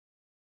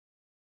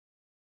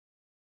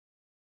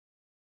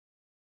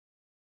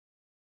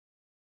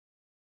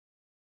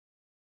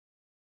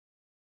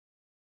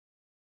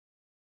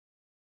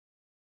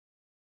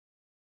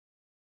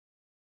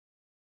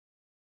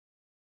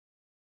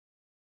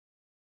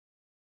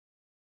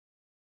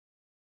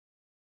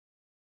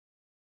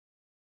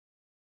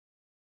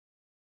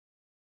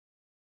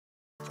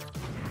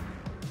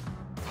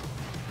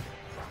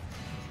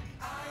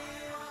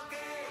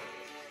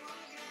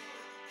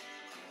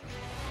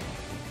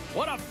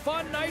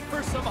fun night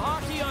for some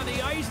hockey on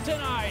the ice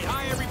tonight.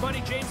 Hi,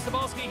 everybody. James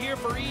Cebulski here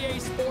for EA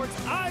Sports.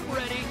 I'm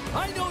ready.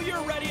 I know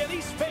you're ready, and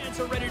these fans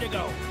are ready to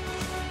go.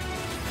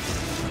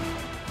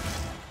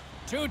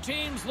 Two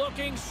teams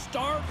looking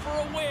starved for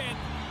a win,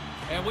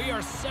 and we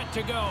are set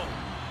to go.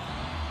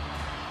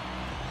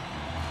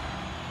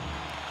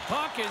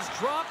 Puck is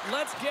dropped.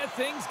 Let's get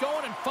things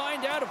going and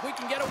find out if we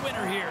can get a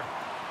winner here.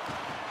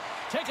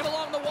 Taken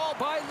along the wall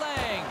by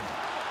Lang.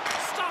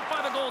 Stopped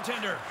by the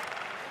goaltender.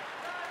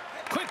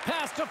 Quick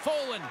pass to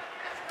Folin.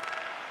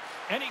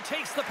 And he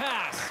takes the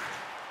pass.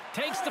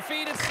 Takes the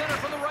feed at center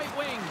from the right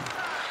wing.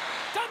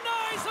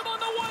 Denies him on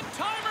the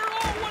one-timer.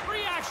 Oh, what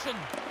reaction.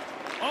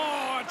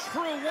 Oh, a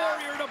true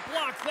warrior to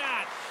block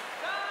that.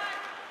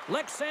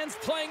 Leksand's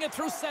playing it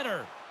through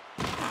center.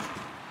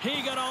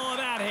 He got all of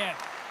that hit.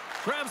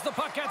 Grabs the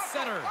puck at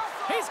center.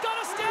 He's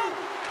got a step.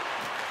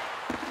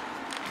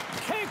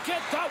 Can't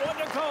get that one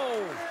to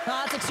go.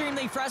 It's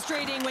extremely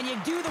frustrating when you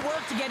do the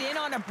work to get in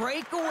on a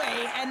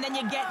breakaway and then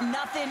you get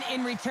nothing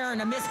in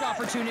return. A missed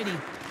opportunity.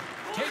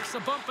 Takes a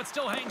bump but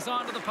still hangs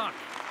on to the puck.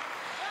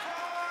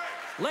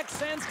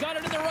 Leksand's got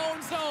it in their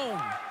own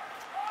zone.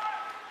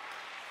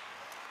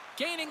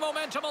 Gaining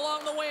momentum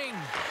along the wing.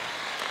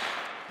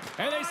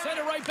 And they send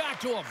it right back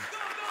to him.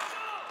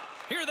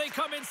 Here they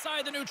come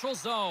inside the neutral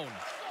zone.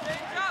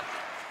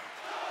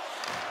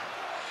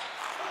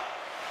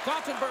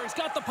 Gothenburg's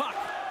got the puck.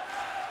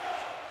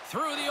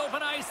 Through the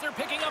open ice, they're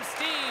picking up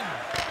steam.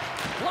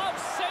 Glove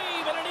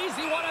save and an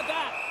easy one at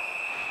that.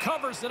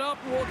 Covers it up,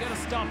 we'll get a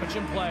stoppage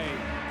in play.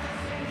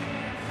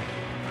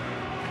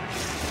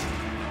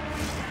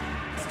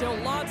 Still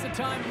lots of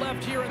time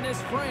left here in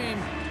this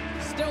frame.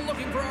 Still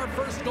looking for our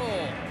first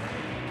goal.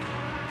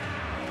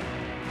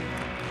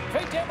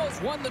 Fake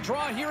Demos won the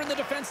draw here in the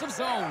defensive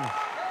zone.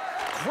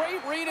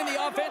 Great read in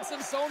the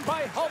offensive zone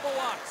by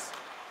Hubowaks.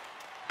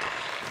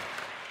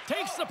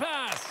 Takes the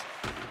pass.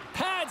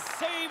 Pad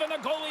save, and the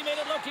goalie made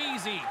it look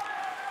easy.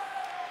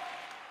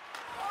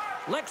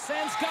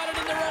 Leksand's got it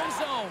in their own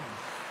zone.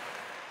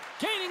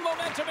 Gaining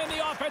momentum in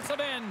the offensive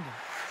end.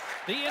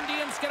 The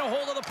Indians get a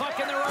hold of the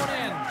puck in their own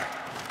end.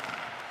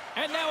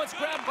 And now it's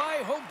grabbed by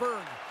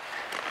Hoberg.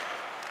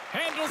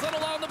 Handles it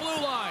along the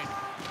blue line.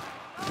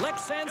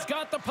 Leksand's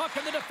got the puck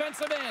in the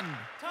defensive end.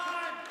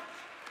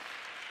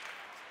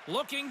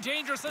 Looking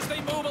dangerous as they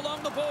move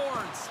along the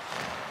boards.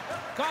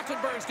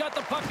 Gothenburg's got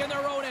the puck in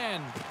their own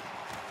end.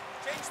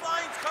 Change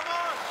lines, come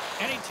on!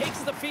 And he takes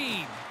the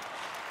feed.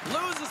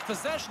 Loses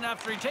possession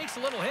after he takes a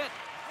little hit.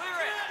 Clear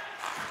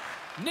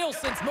it!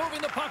 Nilsson's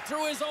moving the puck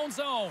through his own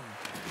zone.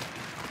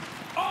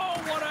 Oh,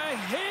 what a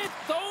hit!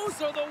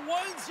 Those are the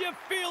ones you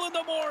feel in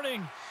the morning.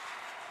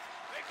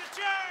 Make a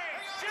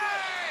change!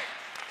 Change!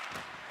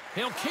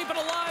 He'll keep it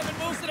alive and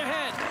moves it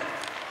ahead.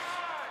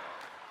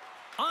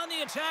 On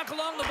the attack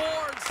along the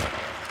boards.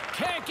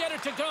 Can't get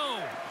it to go.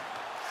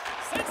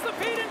 Sends the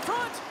feed in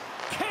front.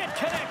 Can't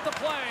connect the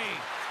play.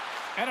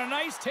 And a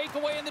nice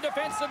takeaway in the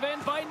defensive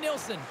end by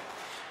Nilsson.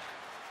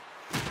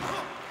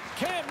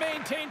 Can't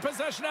maintain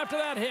possession after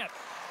that hit.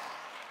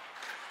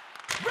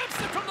 Rips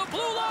it from the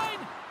blue line.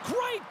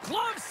 Great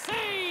glove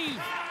save.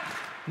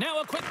 Now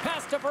a quick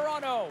pass to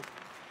Verano.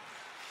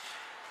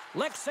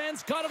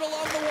 Leksand's got it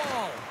along the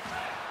wall.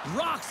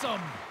 Rocks him.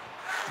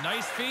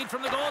 Nice feed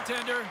from the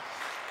goaltender.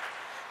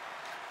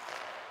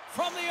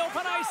 From the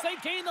open ice, they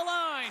gain the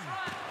line.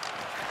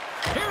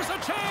 Here's a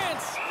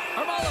chance.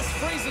 Armalis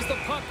freezes the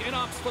puck and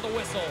opts for the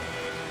whistle.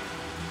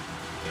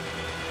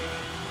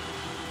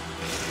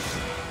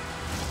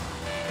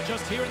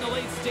 Just here in the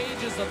late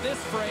stages of this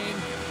frame,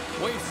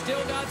 we've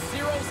still got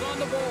zeros on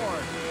the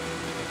board.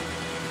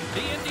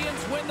 The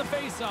Indians win the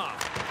faceoff.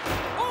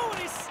 Oh,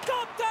 and he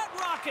stopped that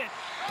rocket.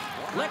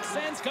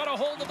 Leksand's got a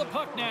hold of the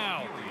puck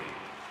now.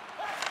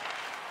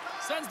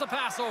 Sends the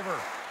pass over.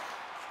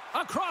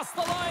 Across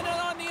the line and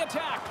on the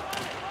attack.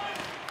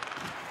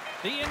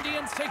 The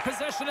Indians take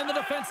possession in the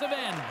defensive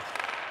end.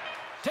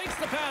 Takes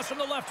the pass from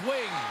the left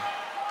wing.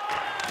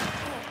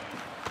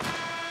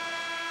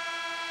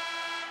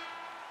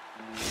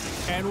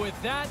 And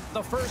with that,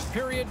 the first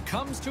period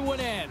comes to an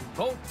end.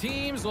 Both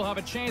teams will have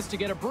a chance to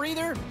get a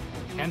breather,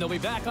 and they'll be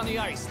back on the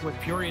ice with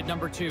period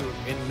number 2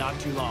 in not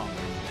too long. To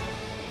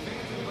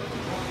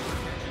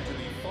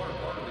the far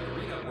part of the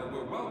arena where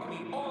we're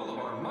welcoming all of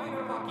our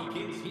minor hockey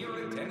kids here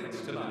in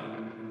attendance tonight.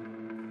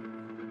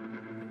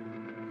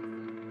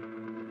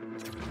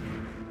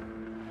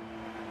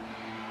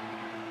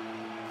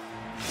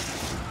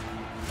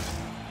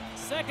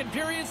 Second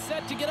period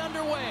set to get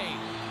underway.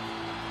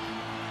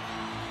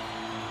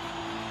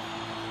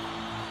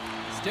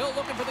 Still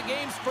looking for the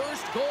game's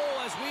first goal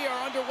as we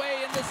are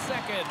underway in the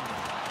second.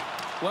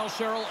 Well,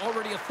 Cheryl,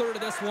 already a third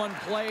of this one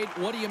played.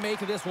 What do you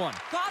make of this one?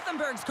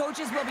 Gothenburg's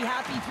coaches will be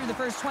happy through the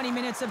first 20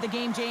 minutes of the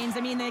game, James. I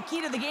mean, the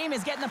key to the game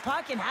is getting the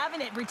puck and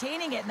having it,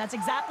 retaining it, and that's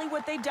exactly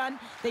what they've done.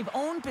 They've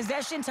owned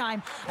possession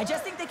time. I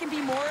just think they can be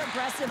more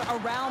aggressive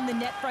around the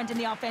net front in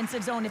the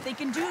offensive zone. If they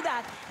can do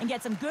that and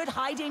get some good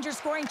high-danger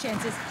scoring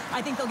chances,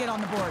 I think they'll get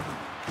on the board.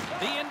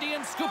 The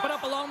Indians scoop it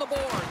up along the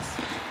boards.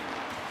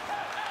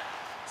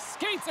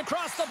 Skates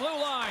across the blue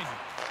line.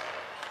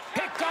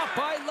 Picked off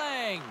by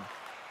Lang.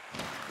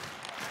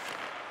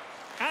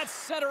 At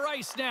center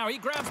ice now. He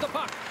grabs the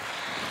puck.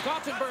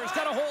 Gothenburg's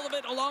got a hold of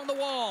it along the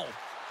wall.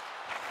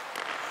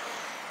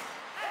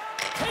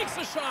 Takes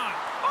a shot.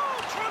 Oh,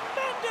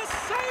 tremendous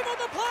save on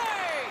the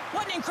play.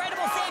 What an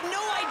incredible save.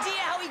 No idea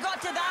how he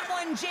got to that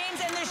one,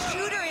 James. And the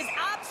shooter is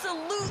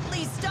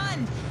absolutely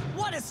stunned.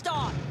 What a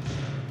stop.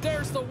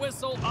 There's the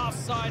whistle.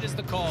 Offside is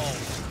the call.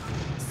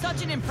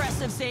 Such an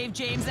impressive save,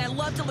 James. And I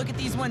love to look at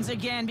these ones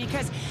again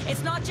because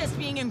it's not just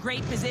being in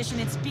great position.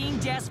 It's being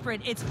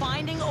desperate. It's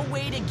finding a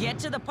way to get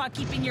to the puck,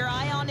 keeping your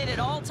eye on it at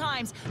all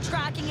times,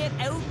 tracking it,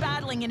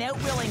 out-battling and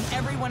out-willing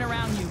everyone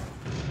around you.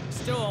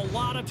 Still a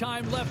lot of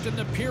time left in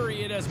the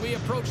period as we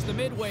approach the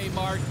midway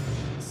mark.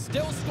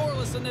 Still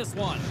scoreless in this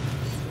one.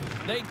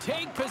 They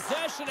take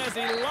possession as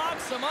he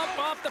locks him up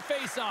off the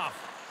faceoff.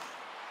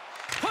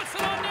 Puts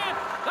it on net.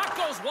 That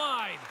goes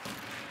wide.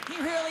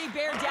 He really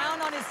bear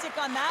down on his stick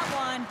on that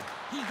one.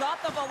 He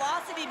got the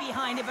velocity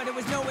behind it, but it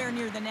was nowhere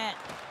near the net.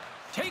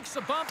 Takes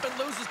a bump and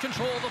loses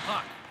control of the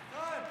puck.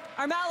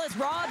 Armalis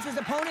robs his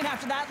opponent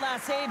after that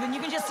last save, and you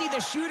can just see the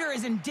shooter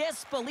is in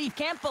disbelief.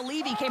 Can't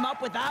believe he came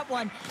up with that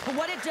one. But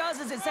what it does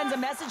is it sends a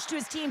message to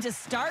his team to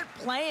start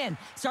playing.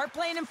 Start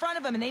playing in front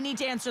of him, and they need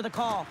to answer the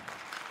call.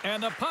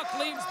 And the puck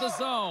leaves the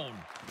zone.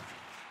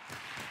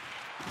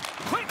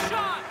 Quick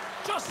shot!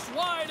 Just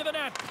wide of the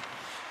net.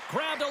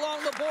 Grabbed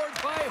along the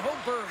boards by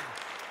Holberg.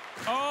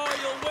 Oh,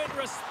 you'll win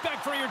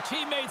respect for your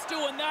teammates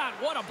doing that.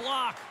 What a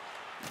block.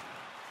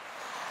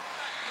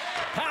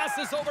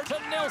 Passes over to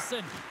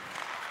Nelson.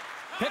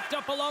 Picked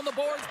up along the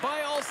boards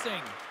by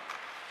Alsing.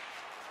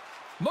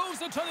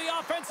 Moves it to the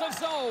offensive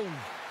zone.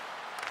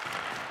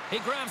 He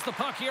grabs the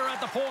puck here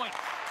at the point.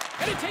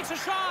 And he takes a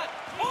shot.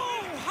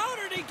 Oh, how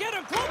did he get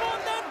a glove on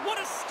that? What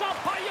a stop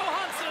by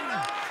Johansson.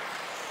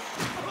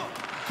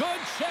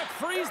 Good check,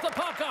 frees the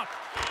puck up.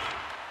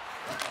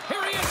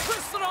 Here he is,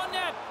 Tristan on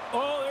net.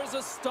 Oh, there's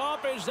a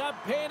stoppage. That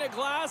pane of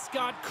glass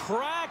got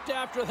cracked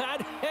after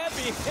that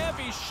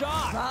heavy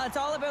shot. Well, it's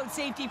all about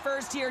safety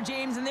first here,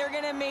 James, and they're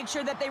going to make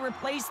sure that they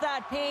replace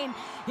that pane.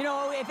 You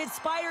know, if it's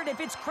spired,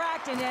 if it's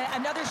cracked, and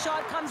another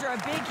shot comes or a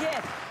big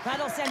hit,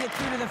 that'll send it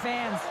through to the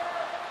fans.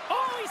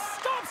 Oh, he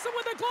stops him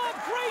with a glove.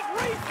 Great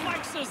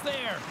reflexes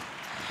there.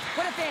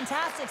 What a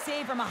fantastic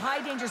save from a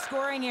high-danger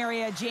scoring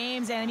area,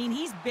 James. And, I mean,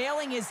 he's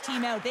bailing his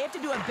team out. They have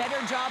to do a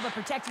better job of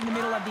protecting the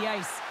middle of the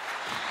ice.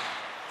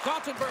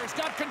 Gothenburg's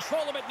got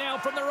control of it now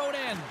from their own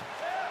end.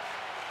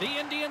 The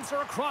Indians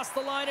are across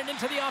the line and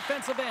into the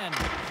offensive end.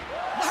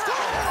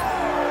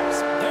 Scores!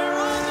 They're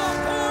on the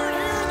board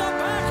here in the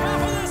back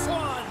half of this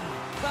one.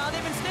 Well,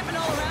 they've been sniffing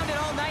all around it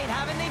all night,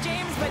 haven't they,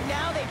 James? But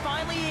now they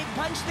finally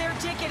punched their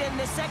ticket in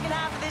the second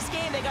half of this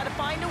game. They got to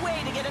find a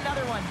way to get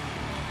another one.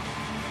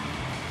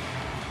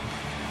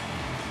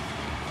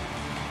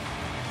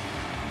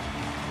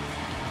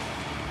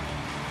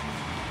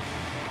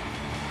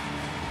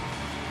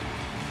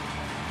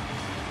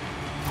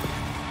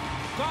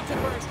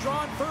 Gothenburg's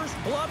drawn first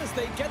blood as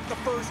they get the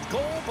first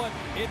goal, but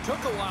it took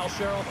a while,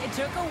 Cheryl. It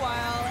took a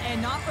while, and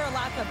not for a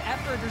lack of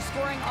effort or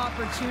scoring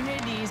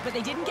opportunities, but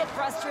they didn't get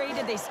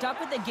frustrated. They stuck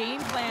with the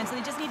game plan, so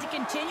they just need to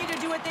continue to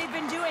do what they've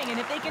been doing, and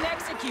if they can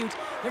execute,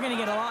 they're going to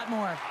get a lot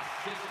more.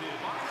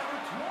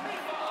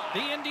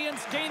 The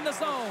Indians gain the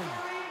zone.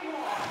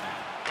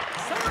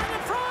 Centering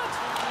in front,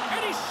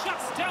 and he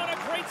shuts down a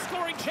great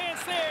scoring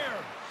chance there.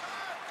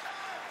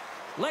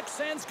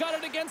 Leksand's got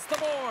it against the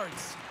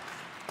boards.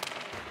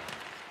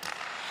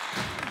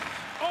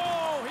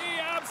 Oh, he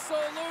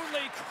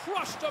absolutely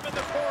crushed him in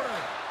the corner.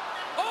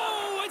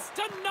 Oh, it's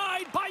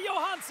denied by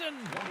Johansson.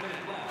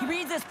 He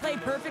reads this play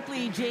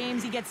perfectly,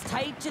 James. He gets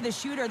tight to the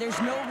shooter. There's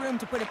no room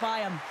to put it by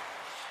him.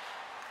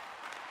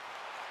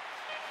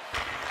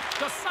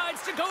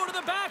 Decides to go to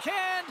the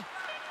backhand.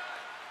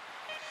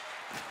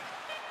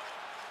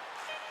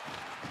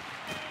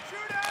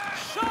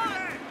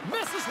 Shot!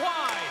 Misses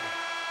wide.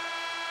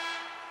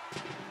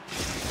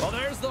 Well,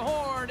 there's the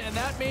horn, and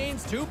that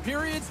means 2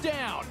 periods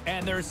down.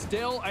 And there's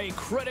still a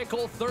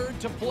critical third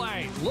to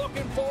play.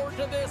 Looking forward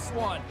to this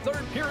one.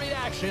 Third period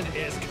action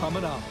is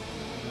coming up.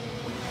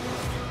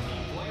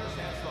 Players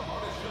has the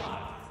hardest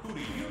shot. Who do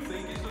you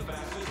think is the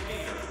fastest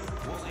skater?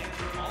 We'll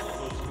answer all of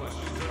those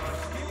questions in our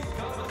skills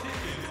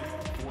competition.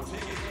 For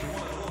tickets to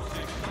one of the most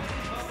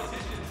exciting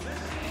competitions this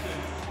season,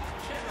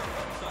 check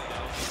our website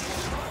out and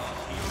follow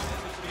us here at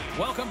the station.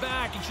 Welcome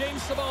back.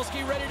 James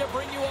Cebulski ready to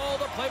bring you all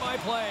the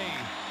play-by-play.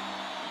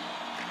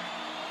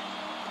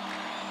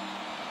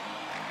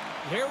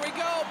 Here we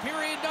go,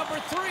 period number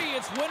 3.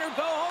 It's win or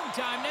go home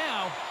time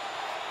now.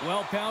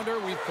 Well, Pounder,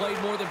 we've played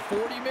more than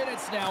 40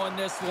 minutes now in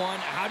this one.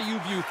 How do you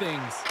view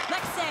things?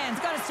 Leksand's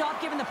got to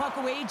stop giving the puck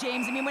away,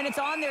 James. I mean, when it's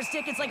on their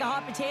stick, it's like a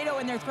hot potato,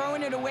 and they're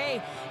throwing it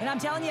away. And I'm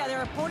telling you,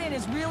 their opponent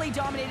has really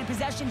dominated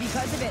possession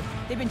because of it.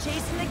 They've been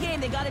chasing the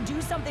game. They got to do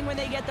something when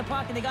they get the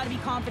puck, and they got to be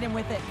confident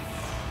with it.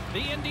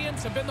 The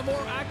Indians have been the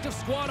more active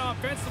squad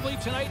offensively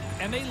tonight,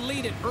 and they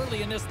lead it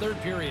early in this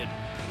third period.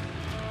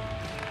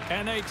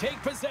 And they take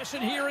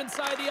possession here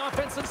inside the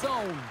offensive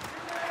zone.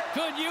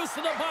 Good use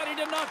of the body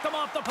to knock them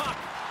off the puck.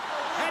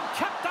 And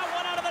kept that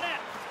one out of the net.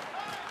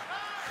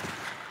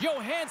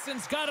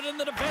 Johansson's got it in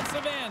the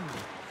defensive end.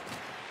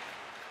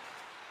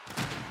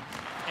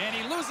 And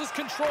he loses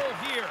control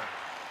here.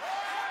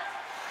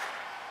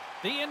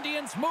 The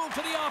Indians move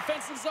to the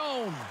offensive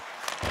zone.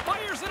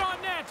 Fires it on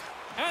net.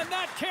 And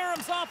that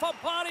caroms off a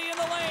body in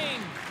the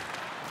lane.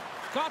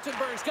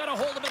 Gothenburg's got a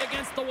hold of it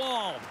against the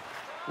wall.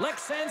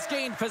 Leksand's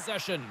gained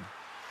possession.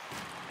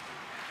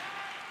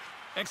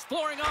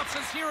 Exploring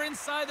options here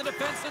inside the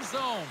defensive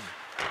zone.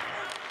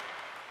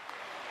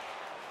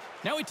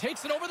 Now he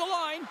takes it over the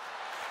line.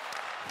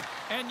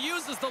 And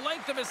uses the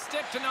length of his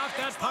stick to knock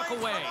that puck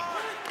away.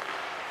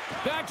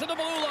 Back to the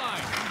blue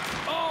line.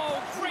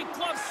 Oh, great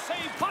glove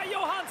save by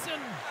Johansson.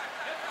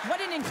 What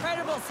an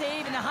incredible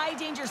save in a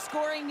high-danger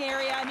scoring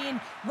area. I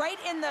mean, right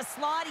in the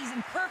slot, he's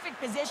in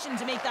perfect position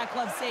to make that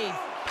glove save.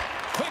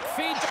 Quick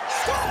feed,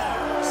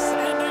 scores!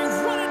 And they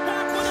run it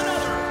back with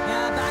another.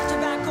 Yeah,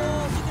 back-to-back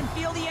goals. You can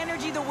feel the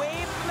energy, the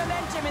wave, the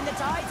momentum, and the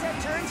tides have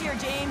turned here,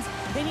 James.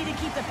 They need to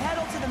keep the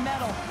pedal to the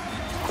metal.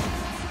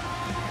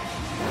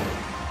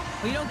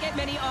 We don't get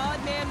many odd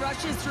man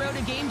rushes throughout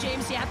a game,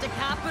 James. You have to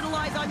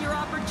capitalize on your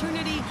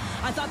opportunity.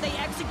 I thought they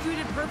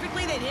executed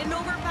perfectly. They didn't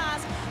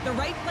overpass. The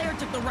right player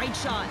took the right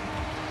shot.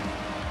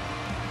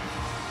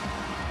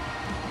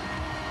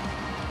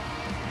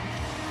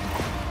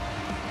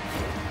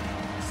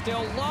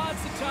 Still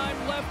lots of time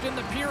left in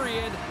the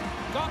period.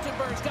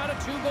 Gothenburg's got a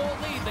 2-goal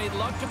lead. They'd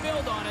love to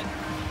build on it.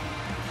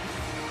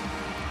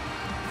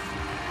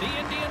 The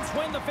Indians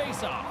win the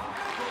faceoff.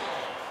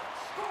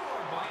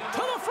 To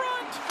the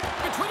front,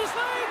 between his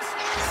legs,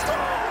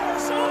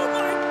 scores! Oh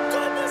my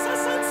goodness,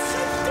 that's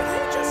insane! Did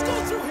he just go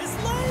through his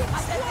legs?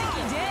 I think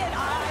he did.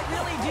 I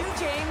really do,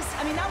 James.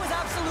 I mean, that was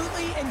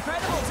absolutely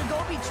incredible to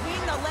go between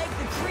the leg,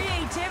 the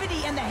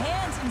creativity and the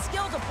hands and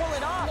skill to pull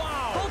it off.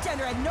 Wow.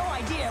 Goaltender had no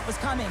idea it was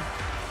coming.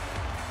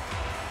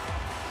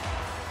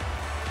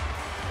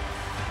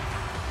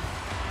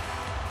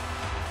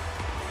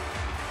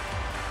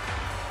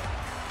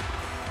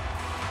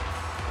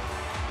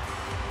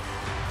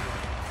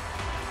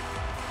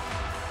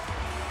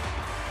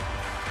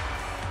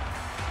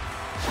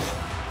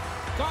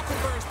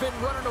 Gothenburg's been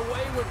running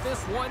away with this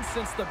one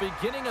since the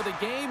beginning of the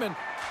game, and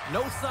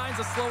no signs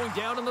of slowing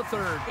down in the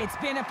third. It's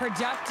been a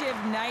productive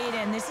night,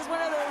 and this is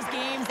one of those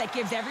games that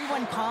gives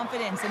everyone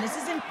confidence, and this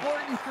is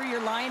important for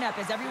your lineup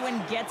as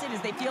everyone gets it, as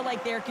they feel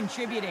like they're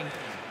contributing.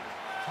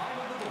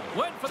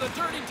 Went for the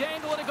dirty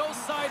dangle, and it goes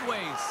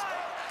sideways.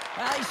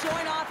 Well, he's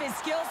showing off his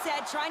skill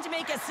set, trying to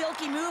make a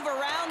silky move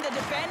around the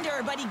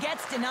defender, but he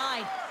gets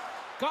denied.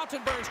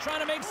 Gothenburg's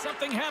trying to make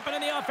something happen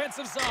in the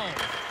offensive zone.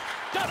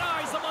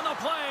 Denies him on the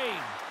play.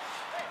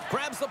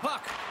 Grabs the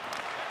puck.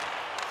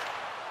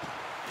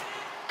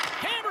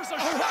 Hammers a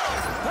shot.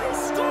 They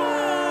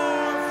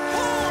score!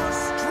 4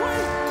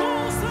 straight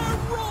goals. They're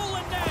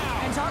rolling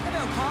now. And talk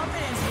about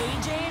confidence, hey,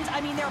 James?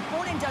 I mean, their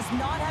opponent does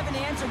not have an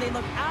answer. They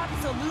look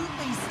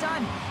absolutely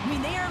stunned. I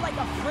mean, they are like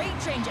a freight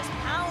train just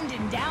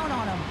pounding down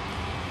on them.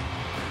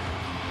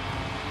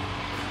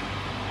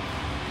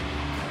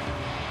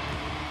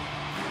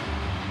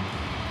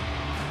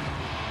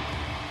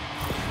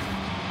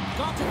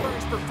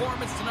 Gothenburg's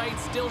performance tonight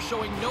still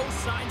showing no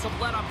signs of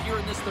let-up here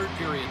in this third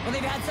period. Well,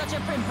 they've had such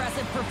an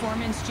impressive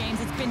performance, James.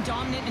 It's been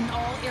dominant in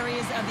all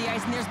areas of the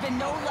ice, and there's been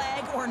no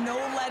lag or no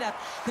let-up.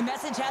 The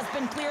message has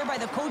been clear by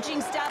the coaching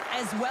staff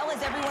as well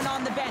as everyone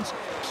on the bench.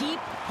 Keep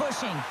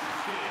pushing.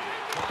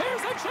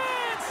 Here's a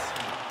chance!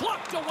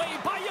 Blocked away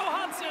by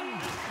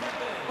Johansson.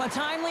 A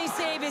timely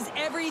save is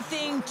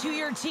everything to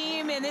your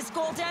team, and this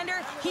goaltender,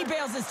 he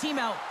bails his team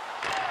out.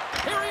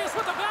 Here he is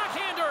with the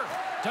backhander.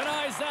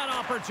 Denies that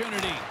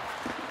opportunity.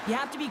 You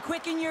have to be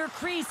quick in your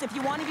crease if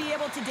you want to be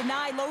able to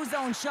deny low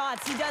zone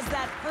shots. He does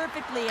that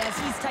perfectly as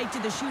he's tight to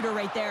the shooter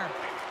right there.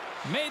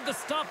 Made the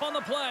stop on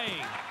the play.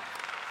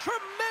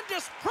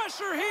 Tremendous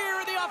pressure here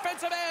in the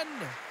offensive end.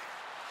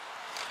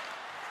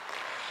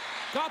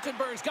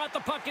 Gothenburg's got the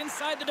puck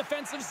inside the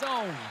defensive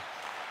zone.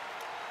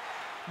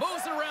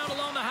 Moves it around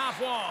along the half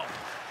wall.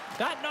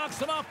 That knocks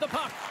him off the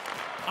puck.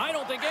 I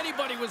don't think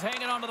anybody was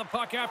hanging onto the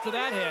puck after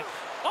that hit.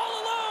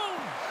 All alone!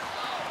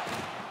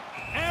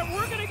 And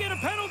we're going to get a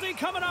penalty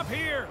coming up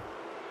here.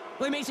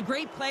 Well, he makes a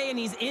great play, and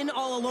he's in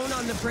all alone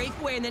on the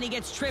breakaway, and then he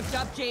gets tripped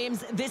up,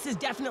 James. This is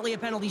definitely a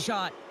penalty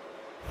shot.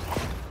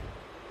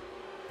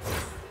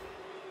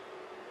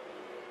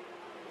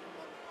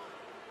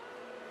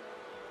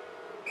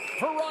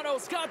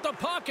 Toronto's got the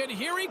puck, and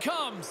here he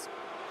comes.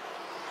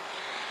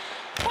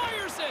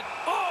 Fires it!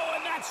 Oh,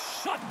 and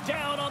that's shut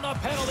down on the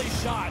penalty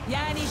shot.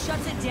 Yeah, and he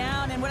shuts it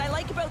down. And what I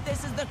like about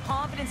this is the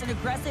confidence and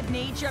aggressive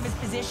nature of his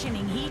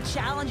positioning. He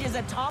challenges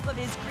the top of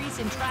his crease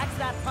and tracks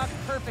that puck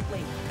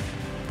perfectly.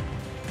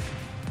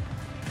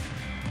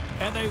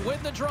 And they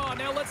win the draw.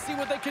 Now let's see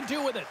what they can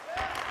do with it.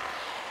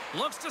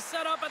 Looks to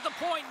set up at the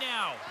point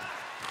now.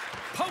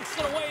 Pokes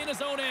it away in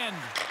his own end.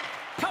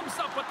 Comes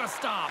up with the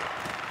stop.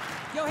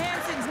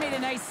 Johansson's made a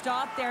nice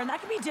stop there, and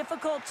that can be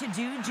difficult to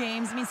do,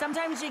 James. I mean,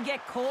 sometimes you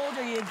get cold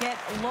or you get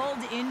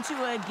lulled into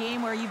a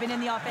game where you've been in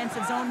the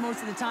offensive zone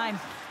most of the time.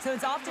 So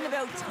it's often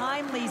about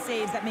timely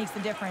saves that makes the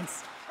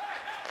difference.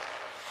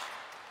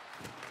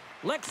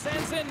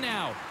 Leksand's in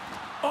now.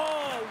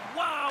 Oh,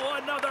 wow,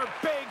 another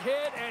big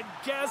hit, and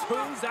guess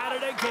who's at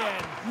it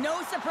again?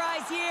 No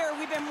surprise here.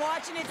 We've been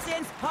watching it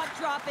since puck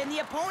drop, and the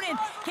opponent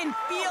can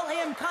feel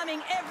him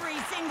coming every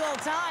single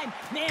time.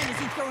 Man, is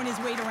he throwing his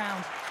weight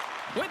around.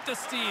 With the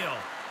steal.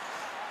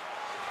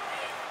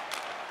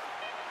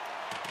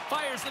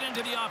 Fires it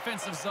into the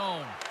offensive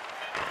zone.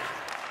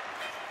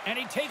 And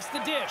he takes the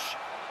dish.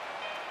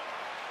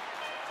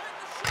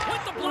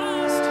 With the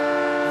blast.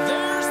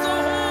 There's the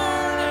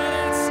horn, and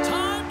it's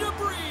time to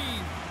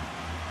breathe.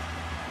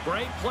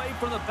 Great play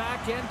from the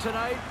back end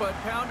tonight, but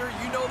Pounder,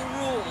 you know the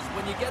rules.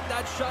 When you get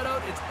that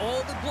shutout, it's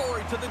all the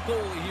glory to the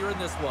goalie here in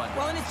this one.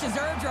 Well, and it's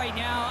deserved right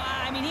now.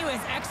 I mean, he was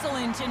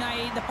excellent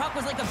tonight. The puck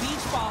was like a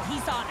beach ball. He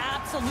saw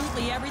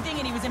absolutely everything,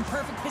 and he was in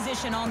perfect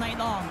position all night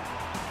long.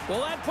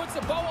 Well, that puts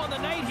a bow on the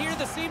night here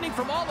this evening.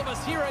 From all of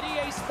us here at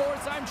EA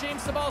Sports, I'm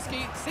James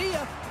Cybulski. See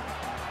ya.